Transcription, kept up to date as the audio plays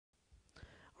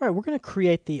All right, we're going to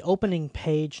create the opening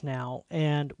page now,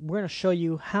 and we're going to show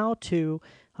you how to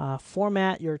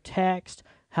format your text,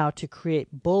 how to create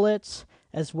bullets,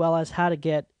 as well as how to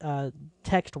get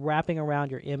text wrapping around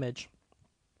your image.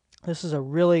 This is a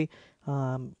really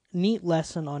neat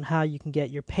lesson on how you can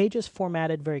get your pages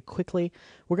formatted very quickly.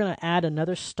 We're going to add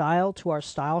another style to our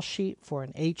style sheet for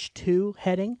an H2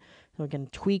 heading. So we can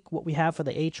tweak what we have for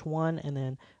the H1 and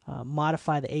then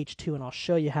modify the H2, and I'll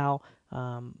show you how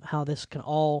this can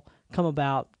all come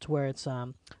about to where it's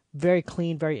very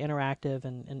clean, very interactive,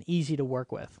 and easy to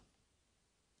work with.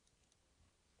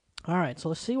 All right, so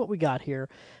let's see what we got here.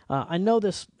 I know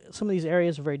some of these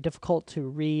areas are very difficult to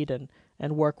read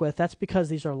and work with. That's because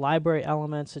these are library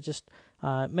elements. It just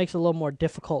makes it a little more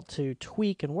difficult to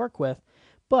tweak and work with.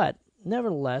 But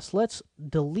nevertheless, let's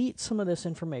delete some of this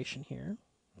information here.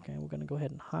 Okay, we're going to go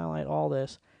ahead and highlight all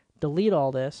this, delete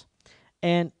all this,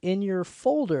 and in your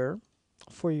folder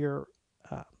for your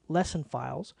lesson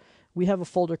files, we have a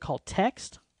folder called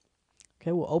text.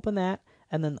 Okay, we'll open that,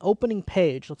 and then the opening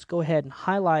page, let's go ahead and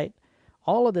highlight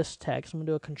all of this text. I'm going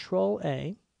to do a Control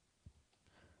A,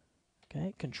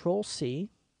 okay, Control C,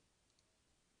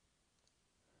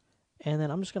 and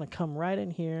then I'm just going to come right in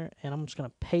here and I'm just going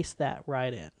to paste that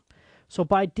right in. So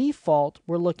by default,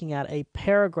 we're looking at a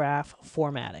paragraph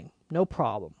formatting, no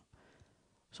problem.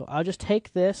 So I'll just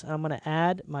take this and I'm going to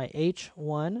add my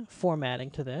H1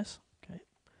 formatting to this. Okay,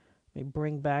 let me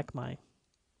bring back my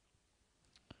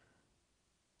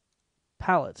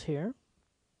palettes here.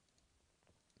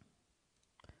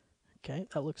 Okay,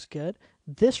 that looks good.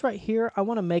 This right here, I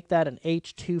want to make that an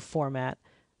H2 format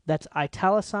that's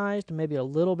italicized, maybe a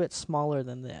little bit smaller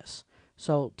than this.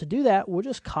 So to do that, we'll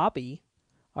just copy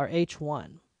our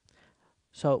H1.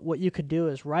 So what you could do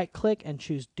is right click and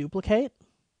choose duplicate.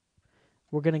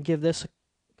 We're going to give this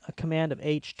a command of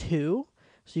H2,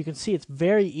 so you can see it's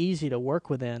very easy to work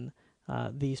within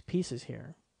these pieces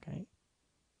here. Okay,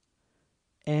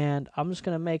 and I'm just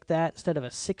going to make that, instead of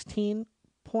a 16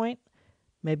 point,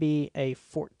 maybe a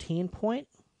 14 point.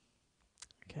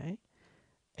 Okay,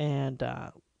 and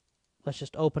let's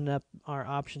just open up our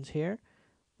options here.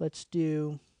 Let's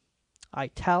do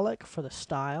italic for the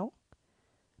style,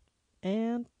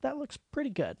 and that looks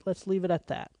pretty good. Let's leave it at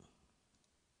that.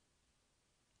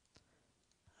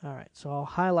 All right, so I'll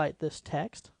highlight this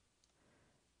text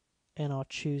and I'll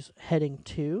choose heading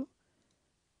 2.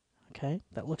 Okay,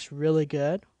 that looks really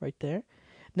good right there.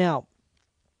 Now,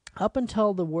 up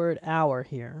until the word hour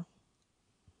here,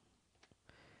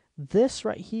 this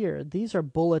right here, these are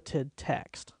bulleted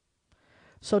text.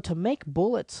 So to make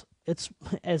bullets, it's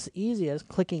as easy as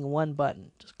clicking one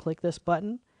button. Just click this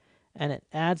button and it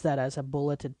adds that as a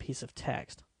bulleted piece of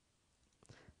text.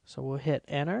 So we'll hit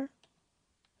enter,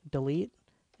 delete,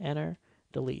 enter,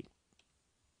 delete.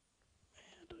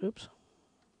 And oops.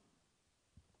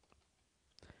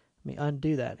 Let me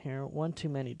undo that here. One too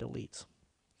many deletes.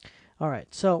 All right,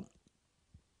 so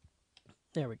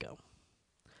there we go.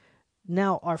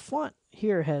 Now our font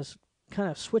here has kind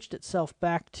of switched itself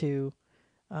back to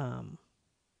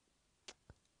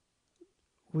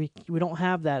we don't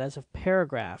have that as a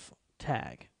paragraph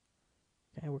tag.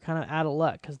 Okay, we're kind of out of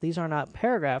luck because these are not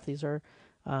paragraph, these are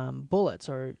bullets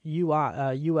or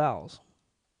ULs.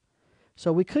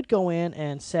 So we could go in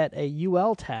and set a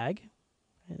UL tag.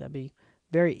 Okay, that'd be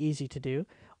very easy to do.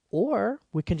 Or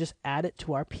we can just add it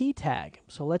to our P tag.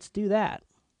 So let's do that.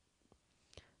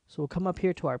 So we'll come up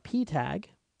here to our P tag,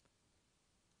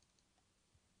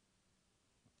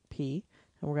 P,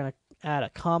 and we're going to add a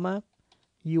comma,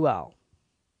 UL.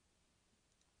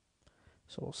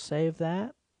 So we'll save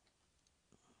that,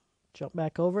 jump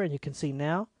back over, and you can see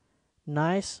now,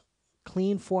 nice,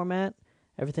 clean format,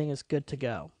 everything is good to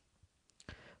go.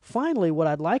 Finally, what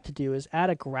I'd like to do is add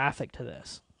a graphic to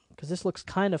this, because this looks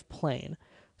kind of plain.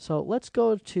 So let's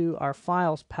go to our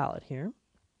files palette here,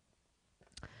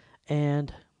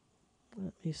 and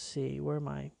let me see where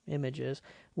my image is.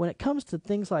 When it comes to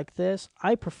things like this,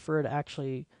 I prefer to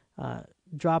actually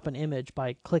drop an image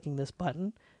by clicking this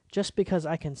button, just because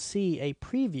I can see a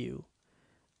preview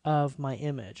of my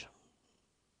image.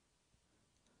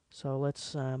 So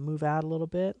let's move out a little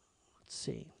bit. Let's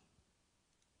see.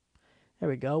 There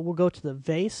we go. We'll go to the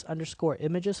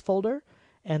vase_images folder,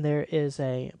 and there is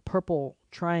a purple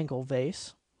triangle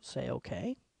vase. Say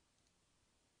OK.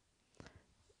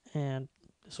 And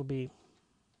this will be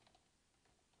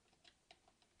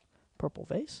purple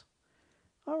vase.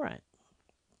 All right.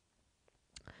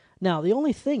 Now, the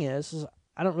only thing is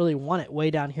I don't really want it way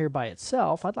down here by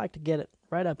itself. I'd like to get it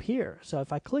right up here. So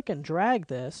if I click and drag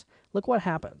this, look what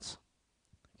happens.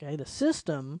 Okay, the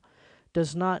system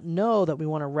does not know that we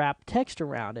want to wrap text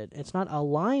around it. It's not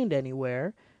aligned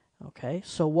anywhere. Okay,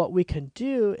 so what we can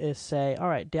do is say, all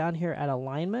right, down here at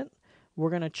alignment, we're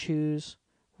going to choose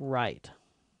right.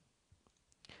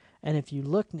 And if you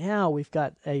look now, we've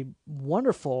got a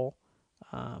wonderful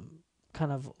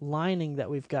kind of lining that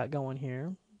we've got going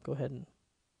here. Go ahead and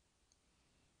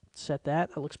set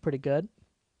that. That looks pretty good.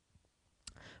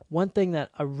 One thing that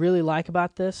I really like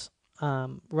about this,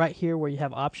 right here where you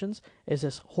have options, is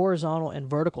this horizontal and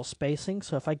vertical spacing.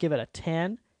 So if I give it a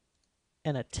 10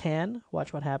 and a 10,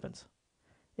 watch what happens.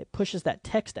 It pushes that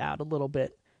text out a little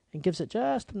bit and gives it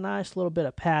just a nice little bit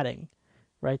of padding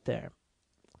right there.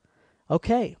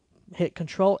 Okay, hit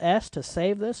Control S to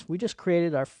save this. We just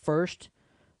created our first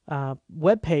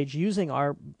web page using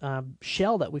our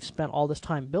shell that we've spent all this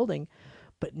time building.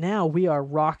 But now we are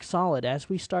rock solid. As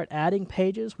we start adding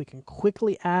pages, we can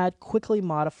quickly add, quickly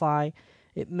modify.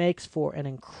 It makes for an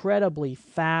incredibly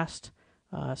fast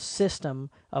system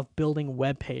of building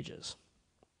web pages.